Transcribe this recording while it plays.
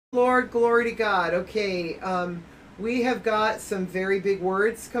Lord, glory to God. Okay, we have got some very big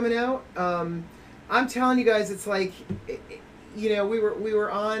words coming out. I'm telling you guys, it's like, we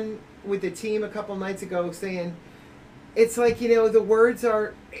were on with the team a couple nights ago saying, it's like, the words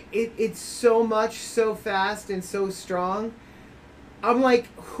are, it's so much, so fast and so strong. I'm like,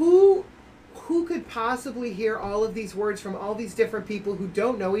 who could possibly hear all of these words from all these different people who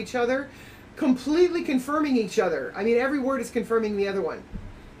don't know each other, completely confirming each other? I mean, every word is confirming the other one,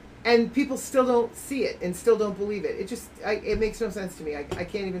 and people still don't see it and still don't believe it. It makes no sense to me. I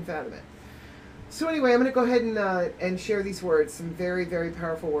can't even fathom it. So anyway, I'm going to go ahead and share these words, some very, very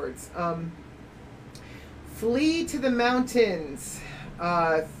powerful words. Flee to the mountains.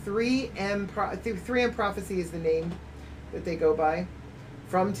 3M Prophecy is the name that they go by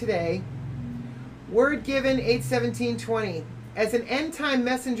from today. Word given 8/17/20. As an end time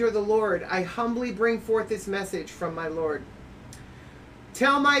messenger of the Lord, I humbly bring forth this message from my Lord.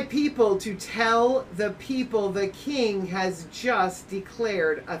 Tell my people to tell the people the king has just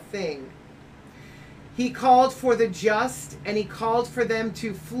declared a thing. He called for the just, and he called for them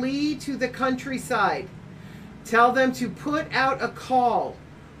to flee to the countryside. Tell them to put out a call.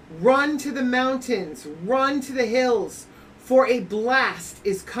 Run to the mountains, run to the hills, for a blast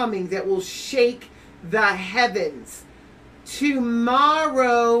is coming that will shake the heavens.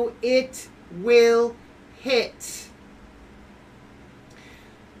 Tomorrow it will hit.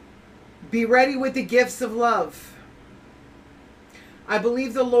 Be ready with the gifts of love. I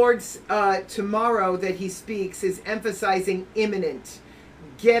believe the Lord's tomorrow that he speaks is emphasizing imminent.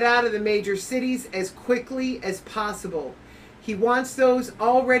 Get out of the major cities as quickly as possible. He wants those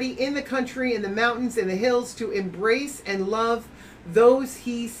already in the country, in the mountains, in the hills to embrace and love those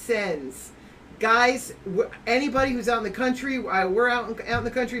he sends. Guys, anybody who's out in the country, we're out in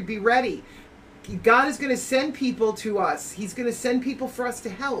the country, be ready. God is going to send people to us. He's going to send people for us to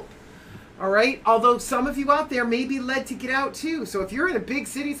help. All right. Although some of you out there may be led to get out too. So if you're in the big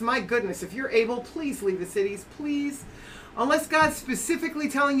cities, my goodness, if you're able, please leave the cities. Please. Unless God's specifically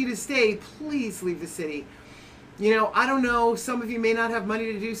telling you to stay, please leave the city. I don't know. Some of you may not have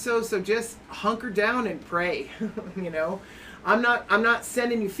money to do so. So just hunker down and pray. I'm not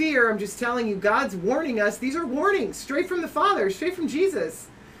sending you fear. I'm just telling you God's warning us. These are warnings straight from the Father, straight from Jesus.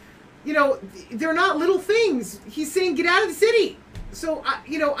 They're not little things. He's saying, get out of the city. So, I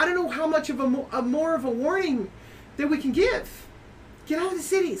don't know how much of a more of a warning that we can give. Get out of the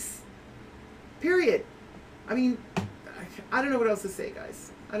cities. Period. I mean, I don't know what else to say,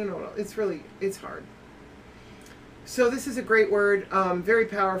 guys. I don't know what else. It's hard. So this is a great word, very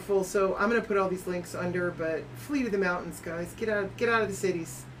powerful. So I'm going to put all these links under, but flee to the mountains, guys. Get out of the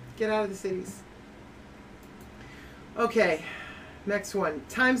cities. Get out of the cities. Okay, next one.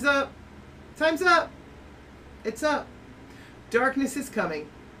 Time's up. Time's up. It's up. Darkness is coming.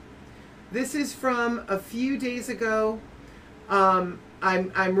 This is from a few days ago. I'm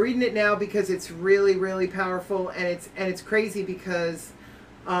reading it now because it's really, really powerful, and it's crazy because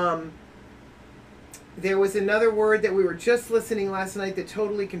there was another word that we were just listening last night that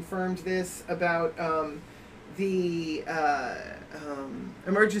totally confirmed this about the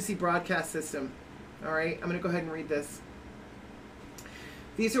emergency broadcast system. All right, I'm going to go ahead and read this.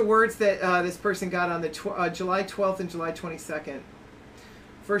 These are words that this person got on the July 12th and July 22nd.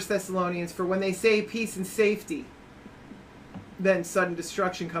 1 Thessalonians, for when they say peace and safety, then sudden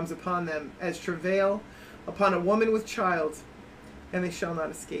destruction comes upon them as travail upon a woman with child, and they shall not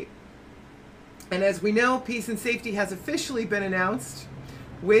escape. And as we know, peace and safety has officially been announced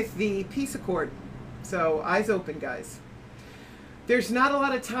with the peace accord. So eyes open, guys. There's not a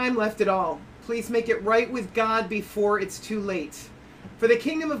lot of time left at all. Please make it right with God before it's too late. For the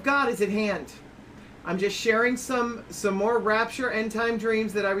kingdom of God is at hand. I'm just sharing some more rapture end time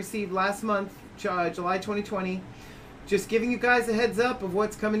dreams that I received last month, July 2020. Just giving you guys a heads up of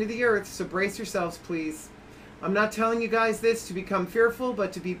what's coming to the earth, so brace yourselves, please. I'm not telling you guys this to become fearful,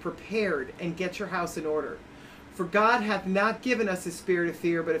 but to be prepared and get your house in order. For God hath not given us a spirit of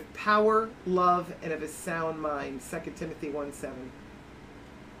fear, but of power, love, and of a sound mind. 2 Timothy 1:7.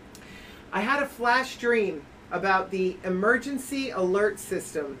 I had a flash dream about the emergency alert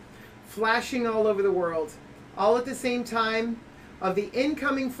system flashing all over the world, all at the same time, of the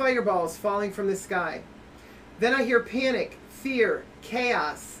incoming fireballs falling from the sky. Then I hear panic, fear,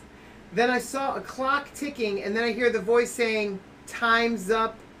 chaos. Then I saw a clock ticking, and then I hear the voice saying, time's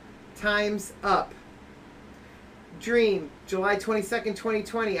up, time's up. Dream, July 22nd,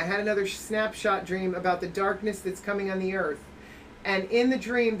 2020. I had another snapshot dream about the darkness that's coming on the earth. And in the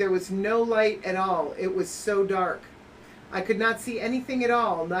dream, there was no light at all. It was so dark. I could not see anything at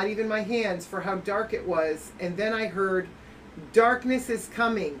all, not even my hands, for how dark it was. And then I heard Darkness is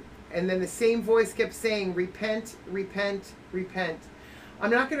coming. And then the same voice kept saying, repent, repent, repent.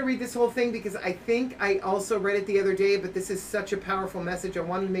 I'm not going to read this whole thing because I think I also read it the other day, but this is such a powerful message. I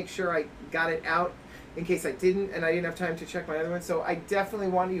wanted to make sure I got it out in case I didn't, and I didn't have time to check my other one. So I definitely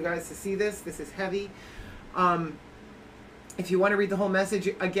want you guys to see this. This is heavy. If you want to read the whole message,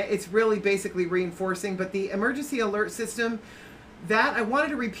 again, it's really basically reinforcing. But the emergency alert system, that I wanted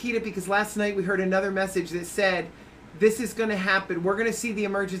to repeat it because last night we heard another message that said, this is going to happen. We're going to see the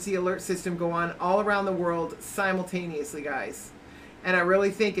emergency alert system go on all around the world simultaneously, guys. And I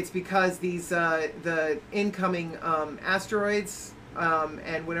really think it's because these the incoming asteroids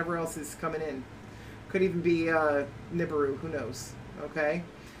and whatever else is coming in. Could even be Nibiru, who knows, okay?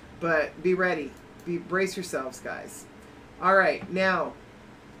 But be ready. Brace yourselves, guys. All right, now,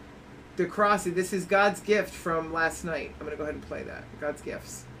 the crossing. This is God's gift from last night. I'm going to go ahead and play that. God's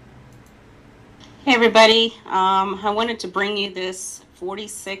gifts. Hey, everybody. I wanted to bring you this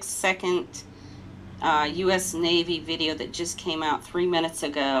 46-second U.S. Navy video that just came out 3 minutes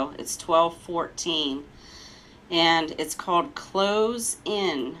ago. It's 12:14, and it's called Close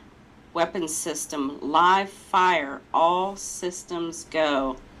In Weapon System Live Fire, All Systems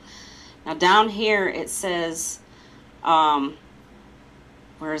Go. Now down here it says,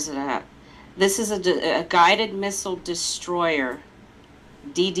 where is it at? This is a guided missile destroyer.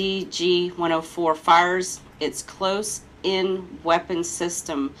 DDG-104 fires its close-in weapon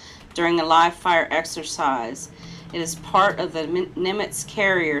system during a live fire exercise. It is part of the Nimitz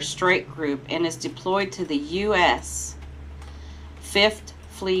Carrier Strike Group and is deployed to the U.S. 5th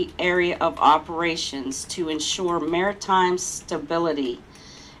Fleet Area of Operations to ensure maritime stability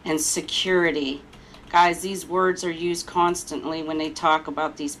and security. Guys, these words are used constantly when they talk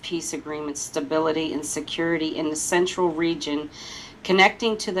about these peace agreements, stability and security in the central region,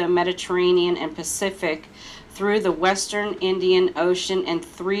 connecting to the Mediterranean and Pacific through the Western Indian Ocean and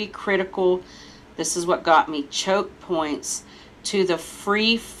 3 critical, this is what got me, choke points to the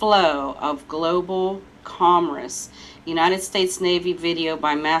free flow of global commerce. United States Navy video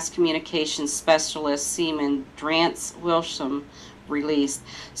by Mass Communications Specialist Seaman Drance Wilson released.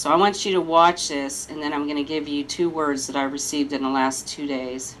 So I want you to watch this, and then I'm going to give you 2 words that I received in the last 2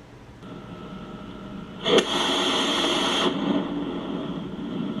 days.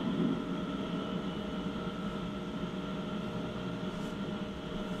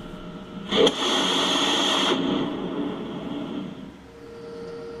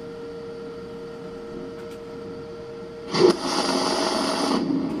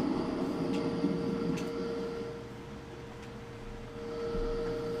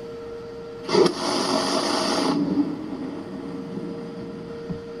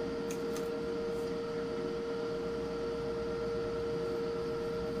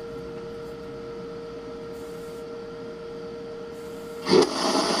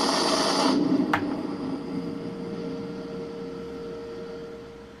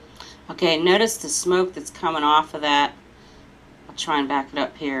 Okay, notice the smoke that's coming off of that. I'll try and back it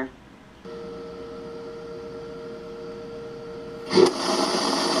up here.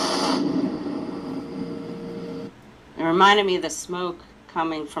 It reminded me of the smoke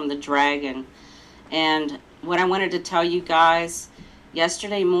coming from the dragon. And what I wanted to tell you guys,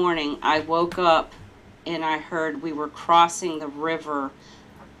 yesterday morning I woke up and I heard we were crossing the river.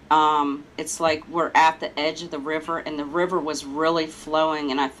 It's like we're at the edge of the river, and the river was really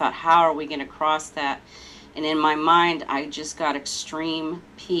flowing, and I thought, how are we going to cross that? And in my mind, I just got extreme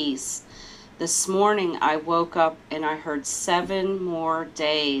peace. This morning, I woke up and I heard 7 more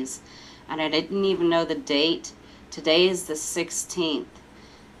days, and I didn't even know the date. Today is the 16th.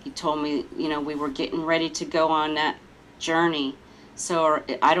 He told me, you know, we were getting ready to go on that journey. So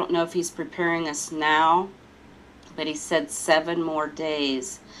I don't know if he's preparing us now, but he said 7 more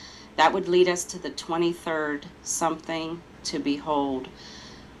days. That would lead us to the 23rd, something to behold.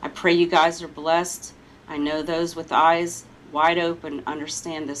 I pray you guys are blessed. I know those with eyes wide open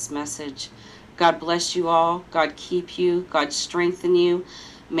understand this message. God bless you all. God keep you. God strengthen you.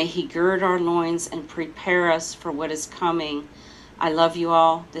 May he gird our loins and prepare us for what is coming. I love you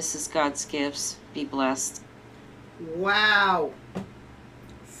all. This is God's gifts. Be blessed. Wow.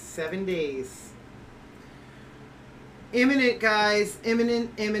 7 days. Imminent, guys.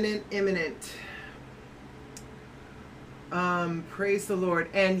 Imminent, imminent, imminent. Praise the Lord.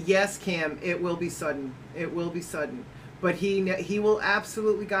 And yes, Cam, it will be sudden. It will be sudden. But he will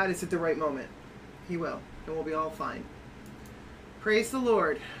absolutely guide us at the right moment. He will. And we'll be all fine. Praise the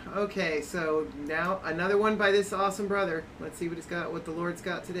Lord. Okay, so now another one by this awesome brother. Let's see what he's got, what the Lord's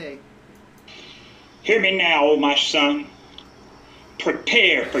got today. Hear me now, O my son.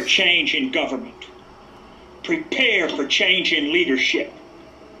 Prepare for change in government. Prepare for change in leadership.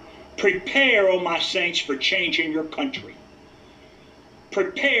 Prepare, O my saints, for change in your country.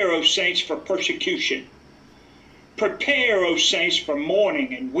 Prepare, O saints, for persecution. Prepare, O saints, for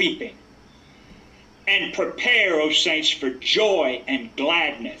mourning and weeping. And prepare, O saints, for joy and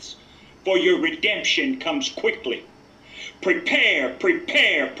gladness, for your redemption comes quickly. Prepare,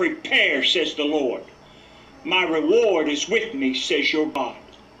 prepare, prepare, says the Lord. My reward is with me, says your God.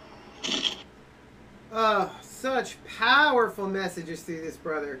 Oh, such powerful messages through this,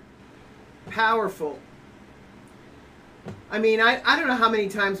 brother. Powerful. I mean, I don't know how many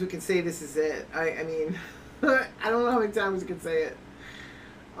times we can say this is it. I mean, I don't know how many times we can say it.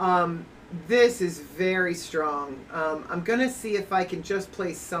 This is very strong. I'm going to see if I can just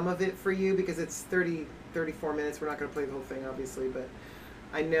play some of it for you because it's 34 minutes. We're not going to play the whole thing, obviously, but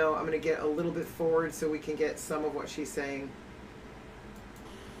I know I'm going to get a little bit forward so we can get some of what she's saying.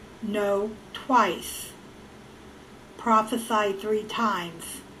 No, twice. Prophesy 3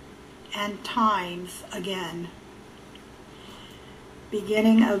 times, and times again.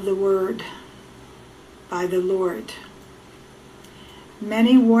 Beginning of the word by the Lord.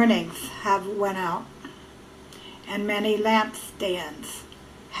 Many warnings have went out, and many lampstands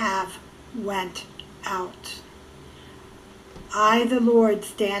have went out. I, the Lord,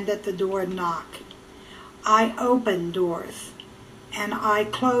 stand at the door and knock. I open doors, and I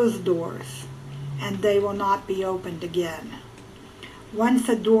close doors, and they will not be opened again. Once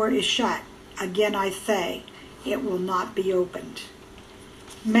a door is shut, again I say, it will not be opened.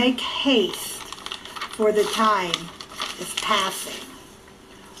 Make haste, for the time is passing.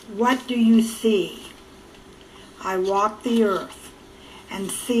 What do you see? I walk the earth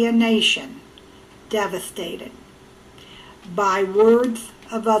and see a nation devastated by words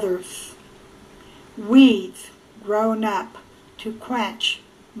of others, weeds grown up to quench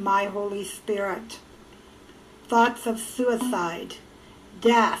my Holy Spirit, thoughts of suicide,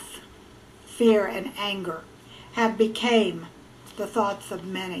 death, fear, and anger have become the thoughts of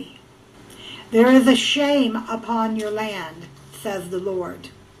many. There is a shame upon your land, says the Lord.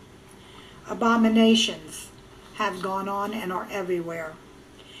 Abominations have gone on and are everywhere.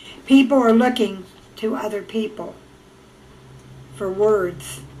 People are looking to other people for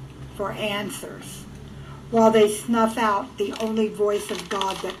words, for answers, while they snuff out the only voice of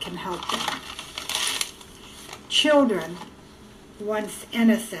God that can help them. Children, once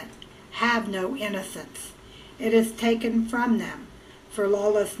innocent, have no innocence. It is taken from them, for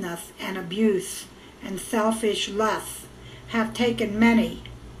lawlessness and abuse and selfish lusts have taken many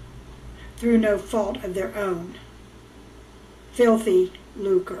through no fault of their own. Filthy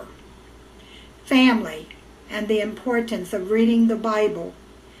lucre. Family and the importance of reading the Bible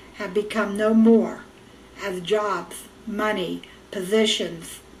have become no more, as jobs, money,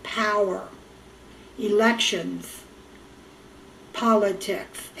 positions, power, elections,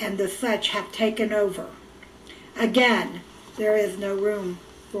 politics, and the such have taken over. Again, there is no room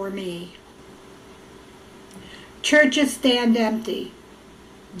for me. Churches stand empty,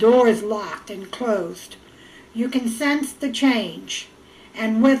 doors locked and closed. You can sense the change,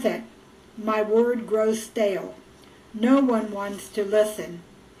 and with it, my word grows stale. No one wants to listen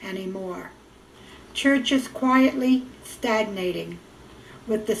anymore. Churches quietly stagnating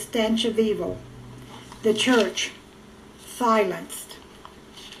with the stench of evil. The church silenced.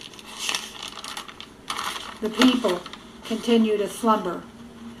 The people continue to slumber,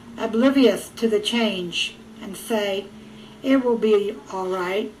 oblivious to the change, and say, it will be all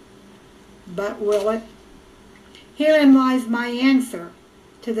right, but will it? Herein lies my answer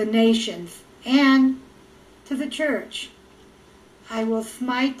to the nations and to the church. I will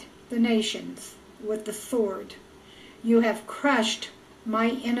smite the nations with the sword. You have crushed my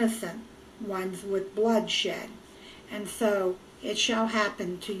innocent ones with bloodshed, and so it shall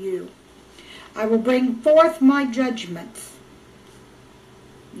happen to you. I will bring forth my judgments.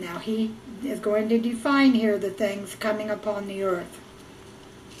 Now he is going to define here the things coming upon the earth.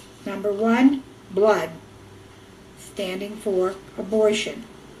 Number 1, blood, standing for abortion.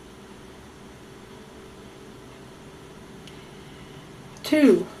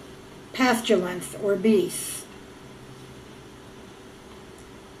 2, pestilence or beasts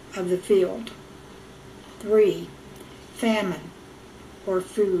of the field. 3, famine or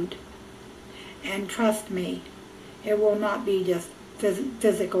food. And trust me, it will not be just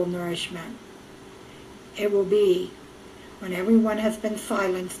physical nourishment. It will be when everyone has been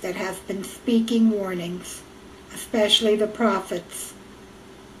silenced that has been speaking warnings, especially the prophets,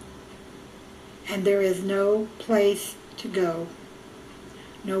 and there is no place to go,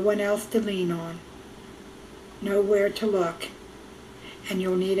 no one else to lean on, nowhere to look, and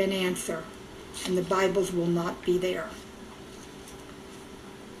you'll need an answer. and the Bibles will not be there.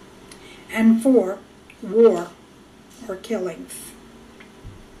 And 4, war or killings.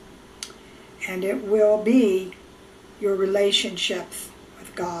 And it will be your relationships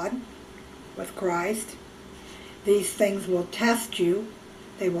with God, with Christ. These things will test you.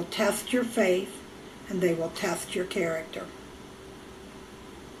 They will test your faith, and they will test your character.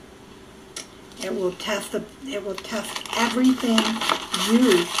 It will test everything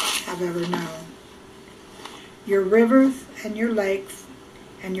you have ever known. Your rivers and your lakes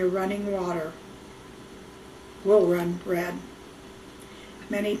and your running water will run red.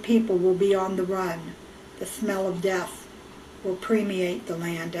 Many people will be on the run. The smell of death will permeate the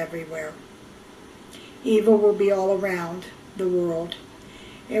land everywhere. Evil will be all around the world.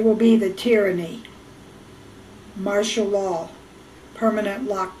 It will be the tyranny, martial law, permanent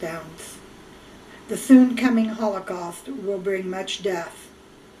lockdowns. The soon coming Holocaust will bring much death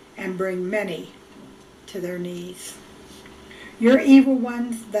and bring many to their knees. Your evil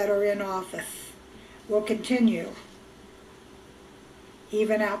ones that are in office will continue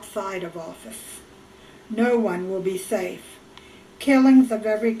even outside of office. No one will be safe. Killings of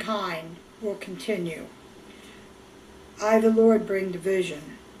every kind will continue. I, the Lord, bring division.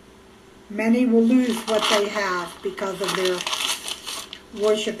 Many will lose what they have because of their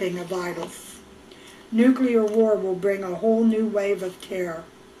worshiping of idols. Nuclear war will bring a whole new wave of terror.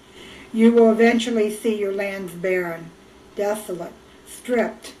 You will eventually see your lands barren, desolate,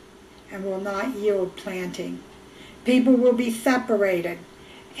 stripped, and will not yield planting. People will be separated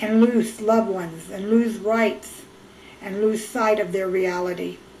and lose loved ones and lose rights and lose sight of their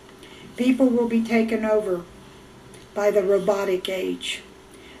reality. People will be taken over by the robotic age.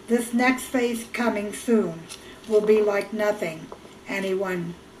 This next phase coming soon will be like nothing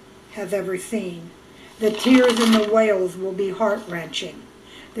anyone has ever seen. The tears and the wails will be heart-wrenching.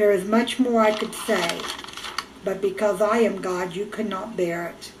 There is much more I could say, but because I am God, you cannot bear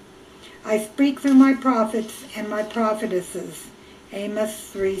it. I speak through my prophets and my prophetesses.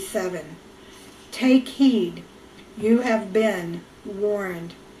 Amos 3:7. Take heed, you have been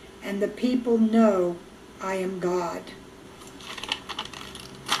warned, and the people know I am God.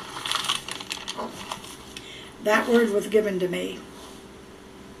 That word was given to me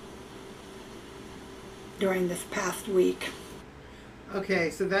during this past week. Okay,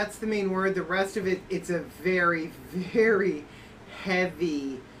 so that's the main word. The rest of it, it's a very, very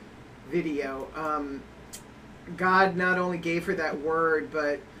heavy video. God not only gave her that word,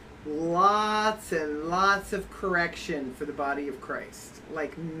 but lots and lots of correction for the body of Christ,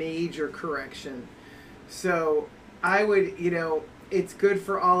 like major correction. So I would, it's good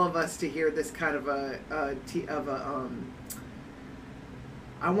for all of us to hear this kind of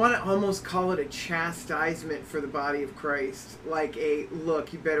I want to almost call it a chastisement for the body of Christ. Like a,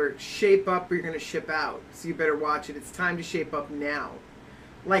 look, you better shape up or you're going to ship out. So you better watch it. It's time to shape up now.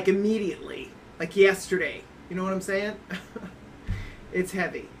 Like immediately. Like yesterday. You know what I'm saying? It's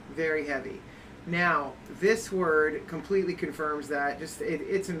heavy. Very heavy. Now, this word completely confirms that. Just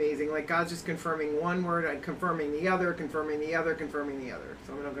it's amazing. Like God's just confirming one word and confirming the other, confirming the other, confirming the other.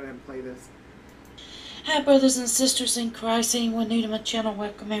 So I'm not going to play this. Hi brothers and sisters in Christ, anyone new to my channel,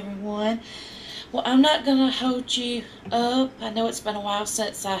 welcome everyone. Well, I'm not going to hold you up. I know it's been a while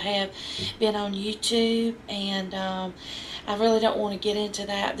since I have been on YouTube, and I really don't want to get into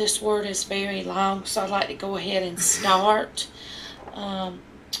that. This word is very long, so I'd like to go ahead and start, and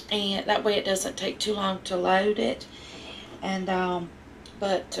that way it doesn't take too long to load it. And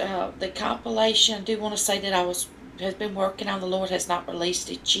but the compilation, I do want to say that has been working on. The Lord has not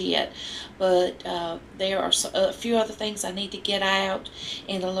released it yet, but there are a few other things I need to get out,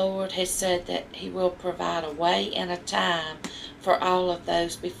 and the Lord has said that He will provide a way and a time for all of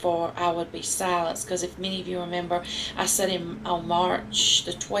those before I would be silenced. Because if many of you remember, I said on March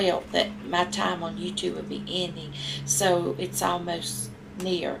the 12th that my time on YouTube would be ending, so it's almost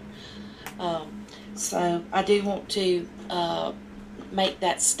near. So I do want to make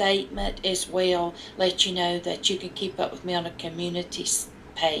that statement as well, let you know that you can keep up with me on the community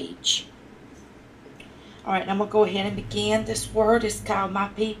page. Alright, I'm going to go ahead and begin. This word is called My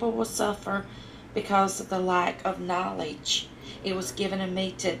People Will Suffer Because of the Lack of Knowledge. It was given to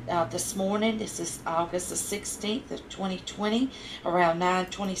me this morning. This is August the 16th of 2020, around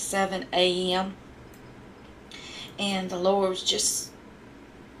 9:27 a.m. And the Lord was just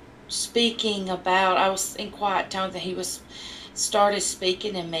speaking about, I was in quiet time that He started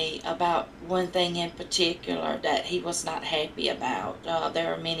speaking to me about one thing in particular that He was not happy about.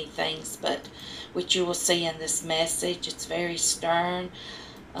 There are many things, but which you will see in this message, it's very stern.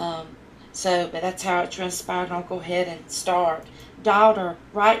 So, but that's how it transpired, and I'll go ahead and start. Daughter,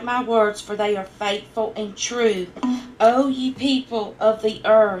 write my words, for they are faithful and true. O ye people of the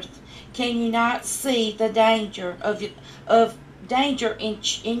earth, can you not see the danger of danger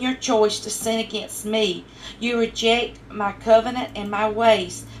in your choice to sin against me? You reject my covenant and my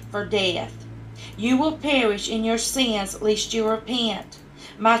ways for death. You will perish in your sins, lest you repent.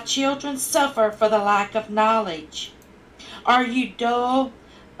 My children suffer for the lack of knowledge. Are you dull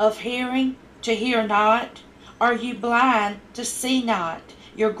of hearing to hear not? Are you blind to see not?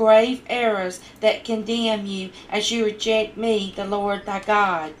 Your grave errors that condemn you as you reject me, the Lord thy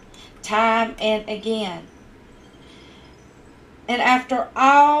God, time and again. And after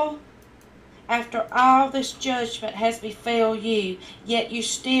all this judgment has befell you, yet you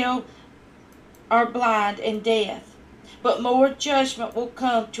still are blind and deaf. But more judgment will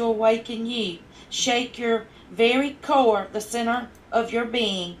come to awaken you, shake your very core, the center of your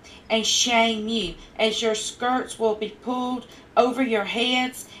being, and shame you, as your skirts will be pulled over your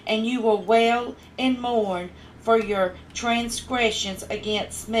heads, and you will wail and mourn for your transgressions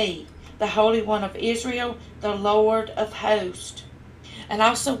against me, the Holy One of Israel, the Lord of hosts. And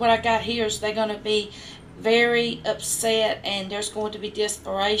also what I got here is they're going to be very upset, and there's going to be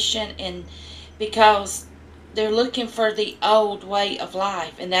desperation, and because they're looking for the old way of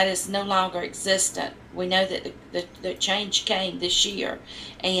life, and that is no longer existent. We know that the change came this year,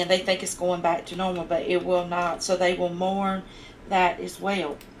 and they think it's going back to normal, but it will not. So they will mourn that as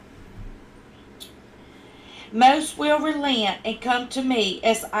well. Most will relent and come to me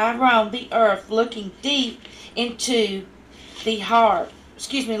as I roam the earth, looking deep into the heart.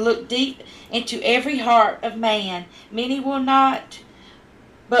 Look deep into every heart of man. Many will not,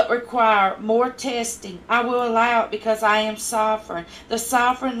 but require more testing. I will allow it because I am sovereign, the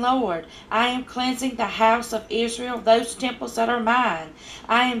sovereign Lord. I am cleansing the house of Israel, those temples that are mine.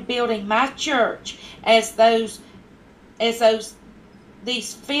 I am building my church as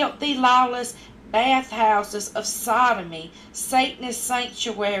these filthy, lawless bathhouses of sodomy, Satanist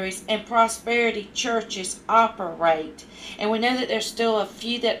sanctuaries, and prosperity churches operate. And we know that there's still a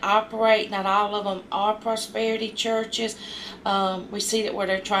few that operate. Not all of them are prosperity churches. We see that where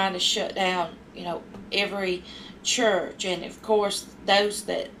they're trying to shut down, every church. And of course, those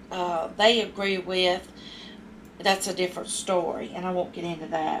that they agree with, that's a different story. And I won't get into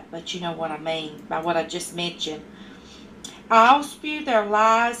that, but you know what I mean by what I just mentioned. I'll spew their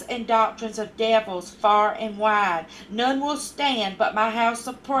lies and doctrines of devils far and wide. None will stand, but my house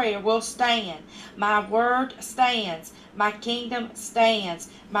of prayer will stand. My word stands. My kingdom stands.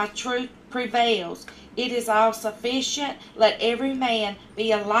 My truth prevails. It is all sufficient. Let every man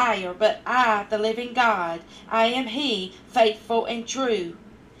be a liar, but I, the living God, I am he, faithful and true.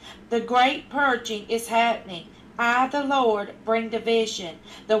 The great purging is happening. I, the Lord, bring division.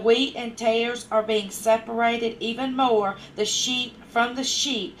 The wheat and tares are being separated even more, the sheep from the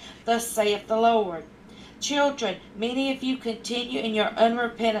sheep, thus saith the Lord. Children, many of you continue in your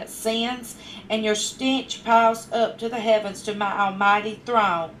unrepentant sins, and your stench piles up to the heavens, to my almighty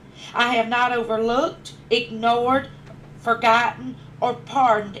throne. I have not overlooked, ignored, forgotten, or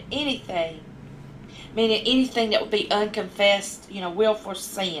pardoned anything, meaning anything that would be unconfessed, willful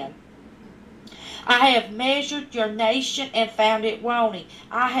sin. I have measured your nation and found it wanting.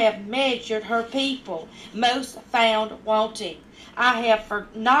 I have measured her people, most found wanting. I have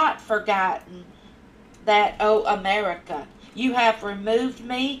not forgotten that, O America. You have removed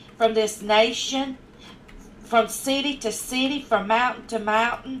me from this nation, from city to city, from mountain to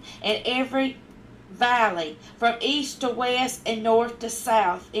mountain, and every valley, from east to west and north to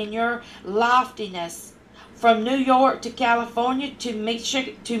south, in your loftiness, from New York to California to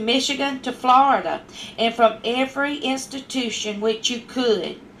Michigan to Florida, and from every institution which you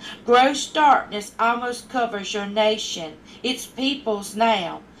could. Gross darkness almost covers your nation, its peoples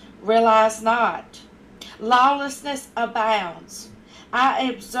now. Realize not. Lawlessness abounds. I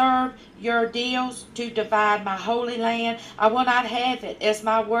observe your deals to divide my holy land. I will not have it. As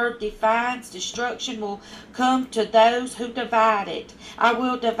my word defines, destruction will come to those who divide it. I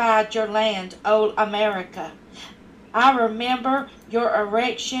will divide your land, O America. I remember your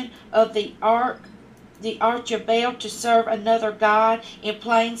erection of the ark of Baal to serve another god in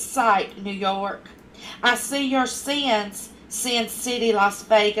plain sight, New York. I see your sins, Sin City, Las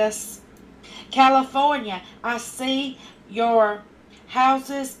Vegas. California, I see your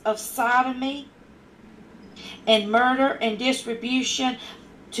houses of sodomy and murder and distribution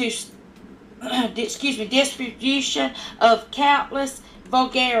distribution of countless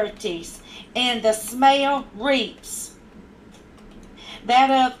vulgarities, and the smell reaps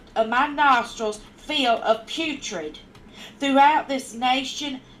that of my nostrils feel of putrid. Throughout this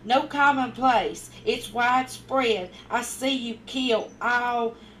nation no commonplace. It's widespread. I see you kill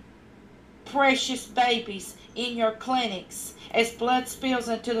all precious babies in your clinics as blood spills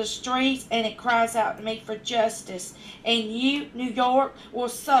into the streets and it cries out to me for justice. And you, New York, will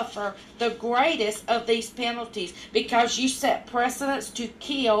suffer the greatest of these penalties because you set precedents to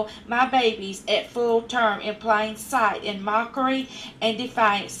kill my babies at full term in plain sight in mockery and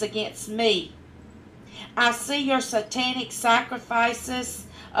defiance against me. I see your satanic sacrifices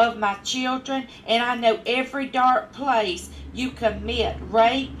of my children, and I know every dark place you commit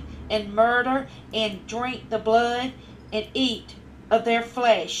rape and murder and drink the blood and eat of their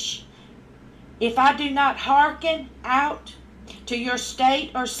flesh. If I do not hearken out to your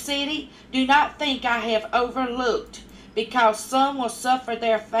state or city, do not think I have overlooked, because some will suffer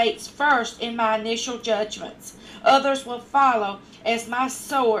their fates first in my initial judgments. Others will follow, as my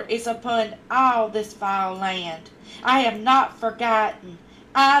sword is upon all this vile land. I have not forgotten.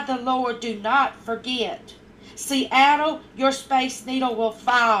 I, the Lord, do not forget. Seattle, your space needle will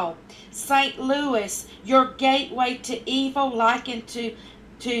fall. St. Louis, your gateway to evil, likened to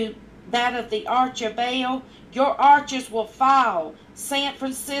that of the Arch of Baal, your arches will fall. San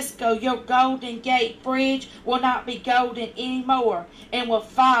Francisco, your Golden Gate Bridge will not be golden anymore and will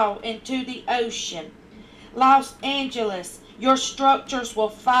fall into the ocean. Los Angeles, your structures will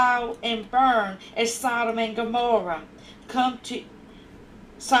fall and burn as Sodom and Gomorrah.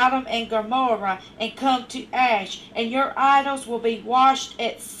 Sodom and Gomorrah and come to ash, and your idols will be washed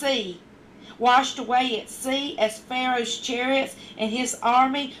away at sea as Pharaoh's chariots and his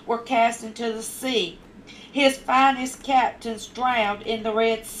army were cast into the sea. His finest captains drowned in the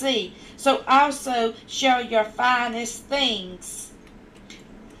Red Sea, so also shall your finest things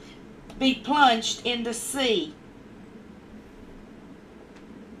be plunged in the sea.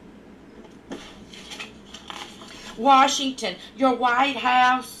 Washington, your White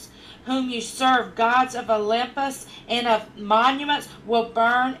House, whom you serve gods of Olympus and of monuments, will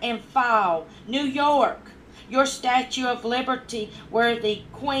burn and fall. New York, your Statue of Liberty, where the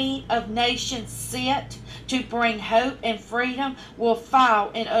Queen of Nations sit to bring hope and freedom, will fall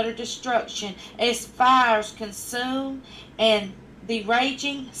in utter destruction as fires consume and the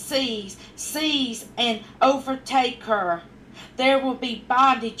raging seas seize and overtake her. There will be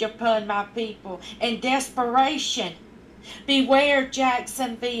bondage upon my people and desperation. Beware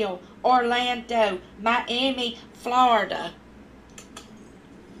Jacksonville, Orlando, Miami, Florida.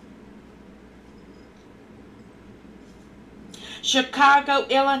 Chicago,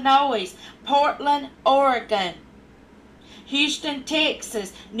 Illinois, Portland, Oregon. Houston,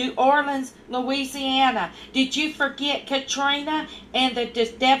 Texas, New Orleans, Louisiana. Did you forget Katrina and the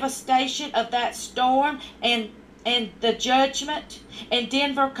devastation of that storm and the judgment? And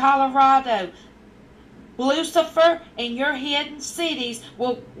Denver, Colorado. Lucifer and your hidden cities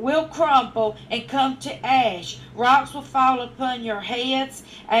will crumble and come to ash. Rocks will fall upon your heads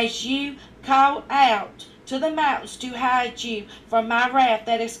as you call out to the mountains to hide you from my wrath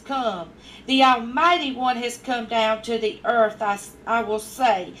that is come. The Almighty One has come down to the earth, I will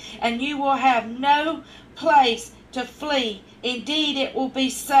say, and you will have no place to flee. Indeed, it will be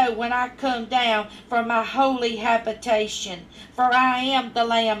so when I come down from my holy habitation. For I am the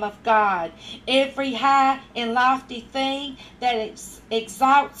Lamb of God. Every high and lofty thing that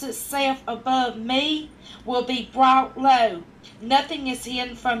exalts itself above me will be brought low. Nothing is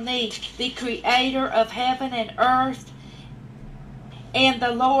hidden from thee, the Creator of heaven and earth, and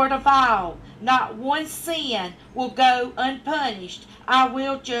the Lord of all. Not one sin will go unpunished. I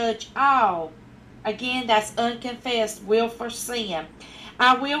will judge all. Again, that's unconfessed willful sin.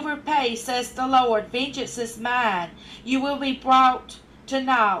 I will repay, says the Lord. Vengeance is mine. You will be brought to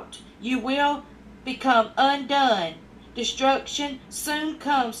naught. You will become undone. Destruction soon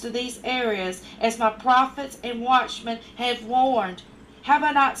comes to these areas, as my prophets and watchmen have warned. Have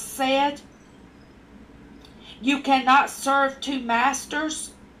I not said, you cannot serve two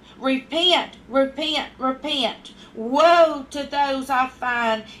masters? Repent, repent, repent. Woe to those I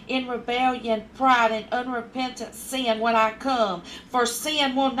find in rebellion, pride, and unrepentant sin when I come, for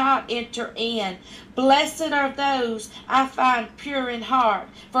sin will not enter in. Blessed are those I find pure in heart,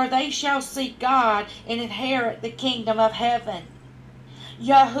 for they shall see God and inherit the kingdom of heaven.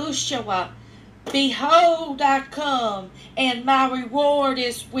 Yahushua, behold I come, and my reward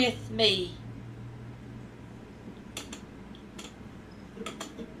is with me.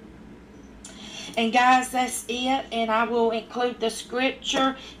 And guys, that's it, and I will include the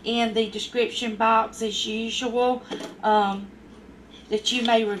scripture in the description box as usual, that you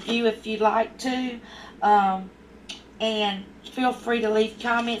may review if you'd like to, and feel free to leave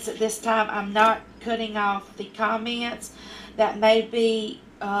comments at this time. I'm not cutting off the comments that may be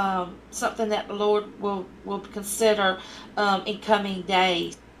something that the Lord will consider in coming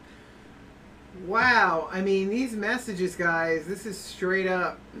days. Wow. I mean, these messages, guys, this is straight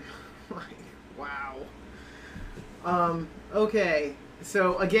up. Like, wow. Okay.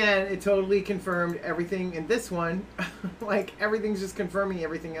 So, again, it totally confirmed everything in this one. Like, everything's just confirming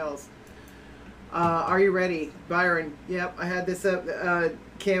everything else. Are you ready? Byron. Yep, I had this up.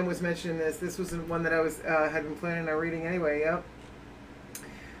 Cam was mentioning this. This was the one that I was had been planning on reading anyway. Yep.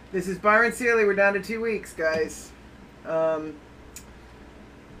 This is Byron Searley. We're down to 2 weeks, guys. Are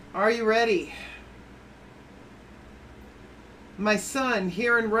you ready? My son,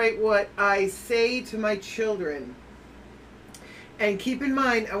 hear and write what I say to my children. And keep in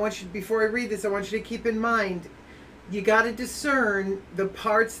mind, I want you, before I read this, I want you to keep in mind, you got to discern the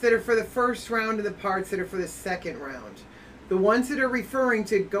parts that are for the first round and the parts that are for the second round. The ones that are referring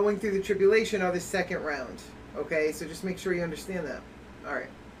to going through the tribulation are the second round. Okay, so just make sure you understand that. All right.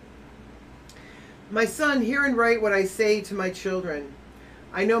 My son, hear and write what I say to my children.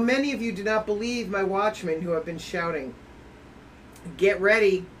 I know many of you do not believe my watchmen who have been shouting. Get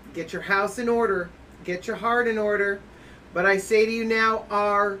ready, get your house in order, get your heart in order. But I say to you now,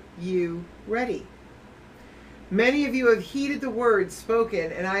 are you ready? Many of you have heeded the words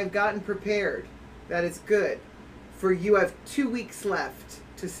spoken, and I have gotten prepared. That is good, for you have 2 weeks left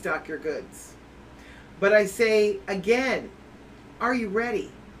to stock your goods. But I say again, are you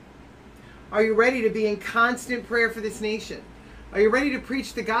ready? Are you ready to be in constant prayer for this nation? Are you ready to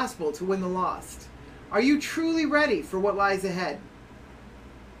preach the gospel to win the lost? Are you truly ready for what lies ahead?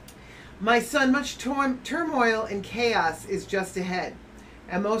 My son, much turmoil and chaos is just ahead,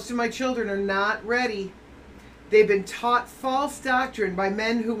 and most of my children are not ready. They've been taught false doctrine by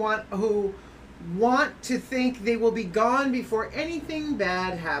men who want to think they will be gone before anything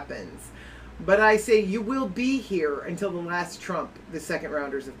bad happens. But I say you will be here until the last trump, the second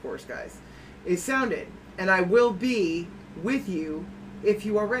rounders, of course, guys, is sounded, and I will be with you if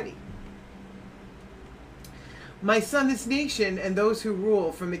you are ready. My son, this nation and those who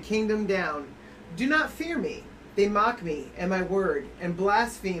rule from the kingdom down do not fear me. They mock me and my word and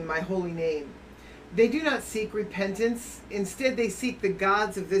blaspheme my holy name. They do not seek repentance. Instead, they seek the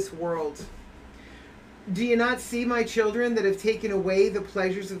gods of this world. Do you not see, my children, that have taken away the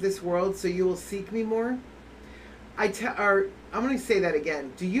pleasures of this world, so you will seek me more? I'm going to say that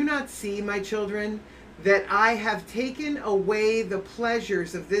again. Do you not see, my children, that I have taken away the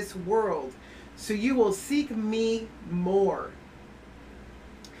pleasures of this world, so you will seek me more?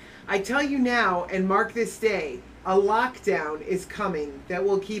 I tell you now, and mark this day, a lockdown is coming that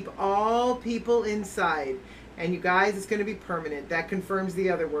will keep all people inside. And you guys, it's going to be permanent. That confirms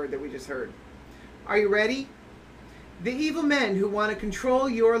the other word that we just heard. Are you ready? The evil men who want to control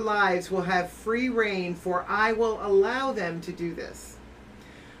your lives will have free reign, for I will allow them to do this.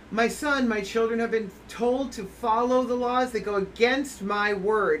 My son, my children have been told to follow the laws that go against my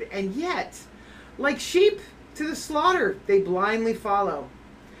word, and yet, like sheep to the slaughter, they blindly follow.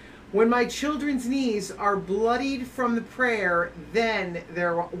 When my children's knees are bloodied from the prayer, then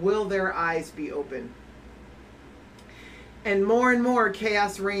will their eyes be open. And more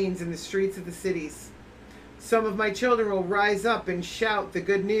chaos reigns in the streets of the cities. Some of my children will rise up and shout the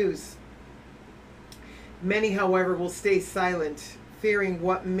good news. Many, however, will stay silent, fearing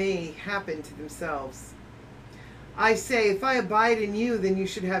what may happen to themselves. I say, if I abide in you, then you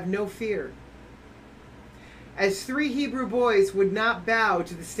should have no fear. As 3 Hebrew boys would not bow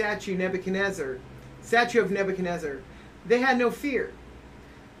to the statue of Nebuchadnezzar, they had no fear.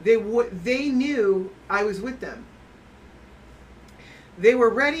 They knew I was with them. They were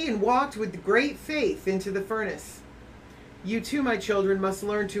ready and walked with great faith into the furnace. You too, my children, must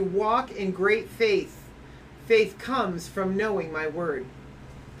learn to walk in great faith. Faith comes from knowing my word.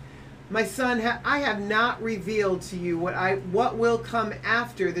 My son, I have not revealed to you what will come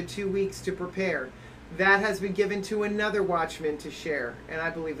after the 2 weeks to prepare. That has been given to another watchman to share. And I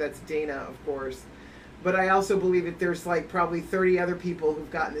believe that's Dana, of course. But I also believe that there's like probably 30 other people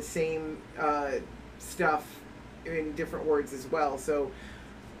who've gotten the same stuff in different words as well. So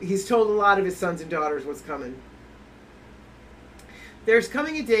he's told a lot of his sons and daughters what's coming. There's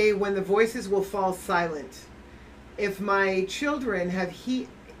coming a day when the voices will fall silent. If my children have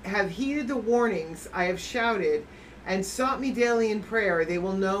heeded the warnings I have shouted and sought me daily in prayer, they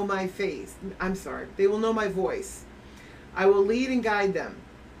will know my face. They will know my voice. I will lead and guide them.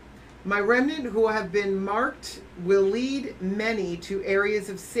 My remnant who have been marked will lead many to areas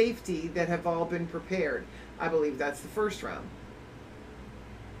of safety that have all been prepared. I believe that's the first round.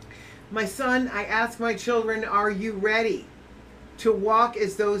 My son, I ask my children, are you ready to walk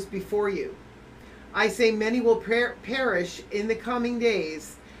as those before you? I say many will perish in the coming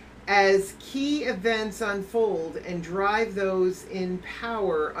days as key events unfold and drive those in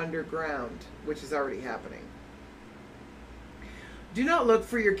power underground, which is already happening. Do not look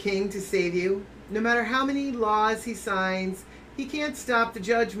for your king to save you. No matter how many laws he signs, he can't stop the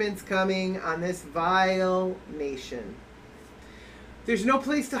judgments coming on this vile nation. There's no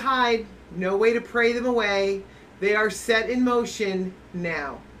place to hide, no way to pray them away. They are set in motion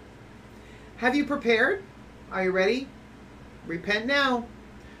now. Have you prepared? Are you ready? Repent now.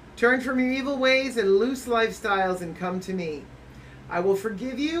 Turn from your evil ways and loose lifestyles and come to me. I will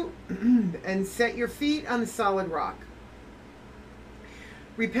forgive you and set your feet on the solid rock.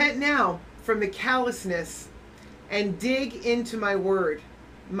 Repent now from the callousness and dig into my word.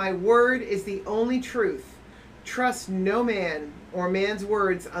 My word is the only truth. Trust no man or man's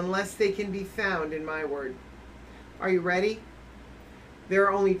words unless they can be found in my word. Are you ready? There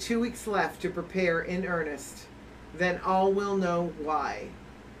are only 2 weeks left to prepare in earnest. Then all will know why.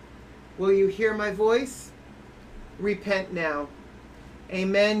 Will you hear my voice? Repent now.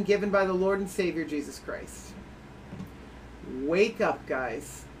 Amen. Given by the Lord and Savior Jesus Christ. Wake up,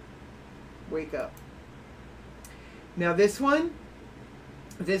 guys. Wake up. Now this one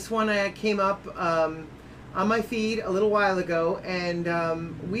I came up on my feed a little while ago,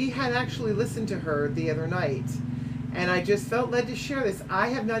 and we had actually listened to her the other night, and I just felt led to share this. I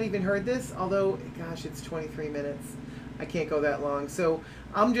have not even heard this, although, gosh, it's 23 minutes. I can't go that long. So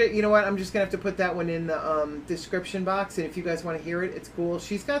I'm just, you know what? I'm just gonna have to put that one in the description box, and if you guys want to hear it, it's cool.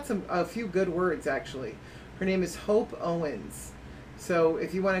 She's got a few good words actually. Her name is Hope Owens. So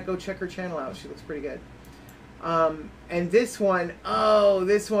if you want to go check her channel out, she looks pretty good. And this one, so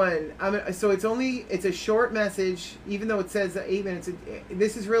it's a short message, even though it says 8 minutes.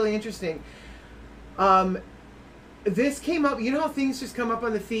 This is really interesting. This came up, you know how things just come up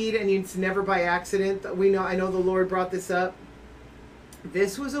on the feed and it's never by accident? I know the Lord brought this up.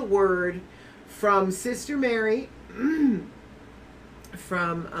 This was a word from Sister Mary,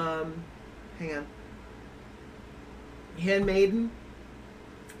 from, hang on, Handmaiden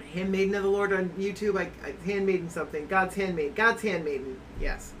of the Lord on YouTube. Handmaiden something. God's Handmaiden.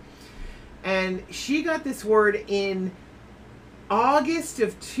 Yes. And she got this word in August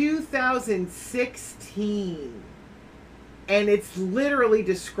of 2016. And it's literally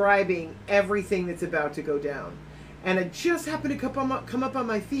describing everything that's about to go down. And it just happened to come up on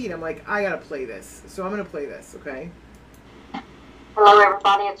my feed. I'm like, I gotta play this. So I'm gonna play this, okay? Hello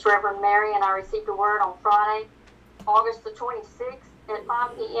everybody, it's Reverend Mary, and I received a word on Friday, August the 26th at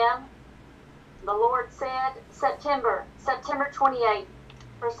 5 p.m. The Lord said, September 28th.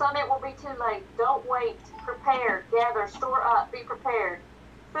 For some it will be too late. Don't wait. Prepare, gather, store up, be prepared.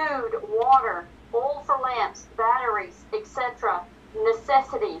 Food, water, oil for lamps, batteries, etc.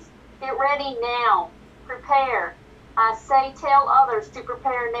 Necessities. Get ready now. Prepare. I say tell others to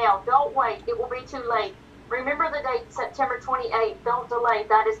prepare now. Don't wait. It will be too late. Remember the date, September 28th. Don't delay.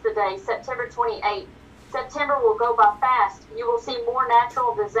 That is the day, September 28th. September will go by fast. You will see more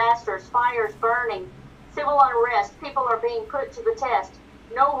natural disasters, fires burning, civil unrest. People are being put to the test.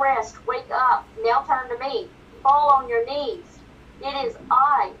 No rest. Wake up. Now turn to me. Fall on your knees. It is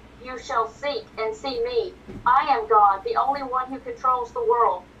I you shall seek and see me. I am God, the only one who controls the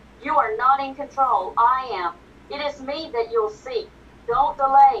world. You are not in control. I am. It is me that you'll seek. Don't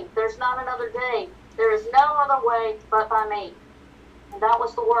delay. There's not another day. There is no other way but by me. And that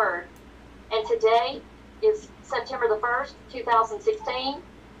was the word. And today is September the 1st, 2016.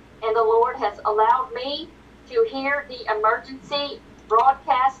 And the Lord has allowed me to hear the emergency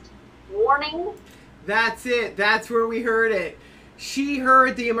broadcast warning. That's it. That's where we heard it. She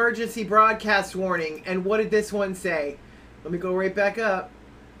heard the emergency broadcast warning. And what did this one say? Let me go right back up.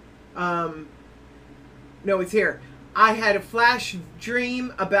 No, it's here. I had a flash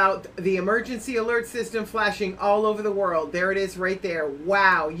dream about the emergency alert system flashing all over the world. There it is right there.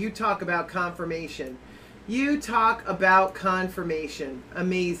 Wow. You talk about confirmation. You talk about confirmation.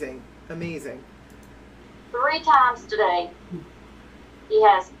 Amazing. Amazing. 3 times today, he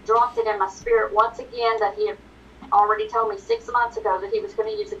has dropped it in my spirit once again that he had already told me 6 months ago that he was going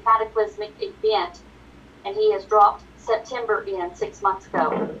to use a cataclysmic event, and he has dropped September in 6 months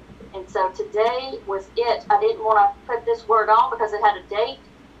ago. And so today was it. I didn't want to put this word on because it had a date,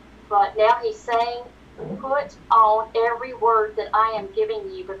 but now he's saying, put on every word that I am giving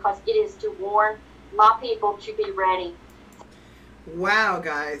you because it is to warn my people to be ready. Wow,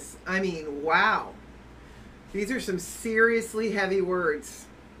 guys. I mean, wow. These are some seriously heavy words.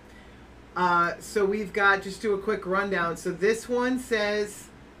 So we've got, just do a quick rundown. So this one says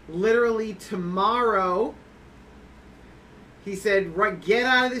literally tomorrow. He said, right, get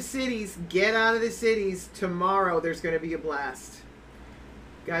out of the cities. Get out of the cities. Tomorrow there's going to be a blast.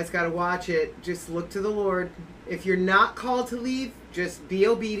 Guys, got to watch it. Just look to the Lord. If you're not called to leave, just be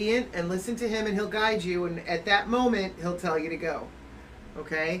obedient and listen to him, and he'll guide you. And at that moment, he'll tell you to go.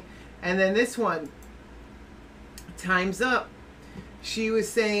 Okay? And then this one, time's up. She was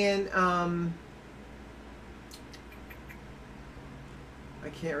saying, I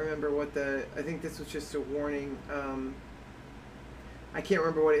can't remember what I think this was just a warning. I can't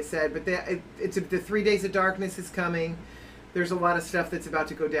remember what it said, but the 3 days of darkness is coming. There's a lot of stuff that's about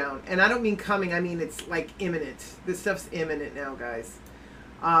to go down. And I don't mean coming, I mean it's like imminent. This stuff's imminent now, guys.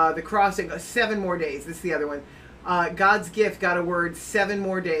 The crossing, 7 more days. This is the other one. God's gift got a word, 7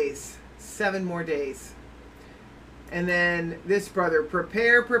 more days. 7 more days. And then this brother,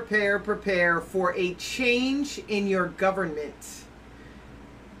 prepare, prepare, prepare for a change in your government.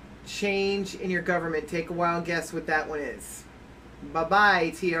 Change in your government. Take a wild guess what that one is.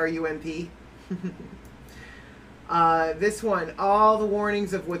 Bye-bye, TRUMP. This one, all the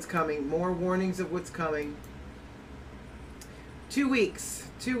warnings of what's coming. More warnings of what's coming. 2 weeks.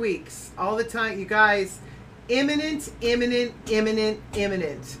 2 weeks. All the time. You guys, imminent, imminent, imminent,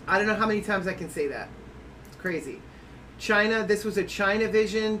 imminent. I don't know how many times I can say that. It's crazy. China, this was a China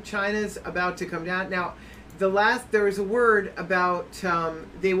vision. China's about to come down. Now, there was a word about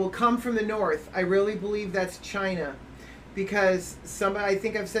they will come from the north. I really believe that's China. Because somebody, I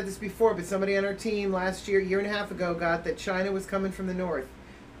think I've said this before, but somebody on our team last year, year and a half ago, got that China was coming from the north.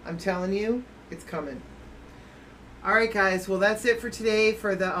 I'm telling you, it's coming. All right, guys. Well, that's it for today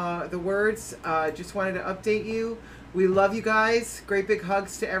for the words. Just wanted to update you. We love you guys. Great big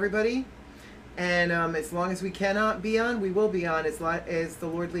hugs to everybody. And as long as we cannot be on, we will be on as the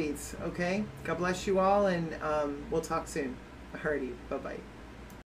Lord leads. Okay? God bless you all, and we'll talk soon. Alrighty. Bye-bye.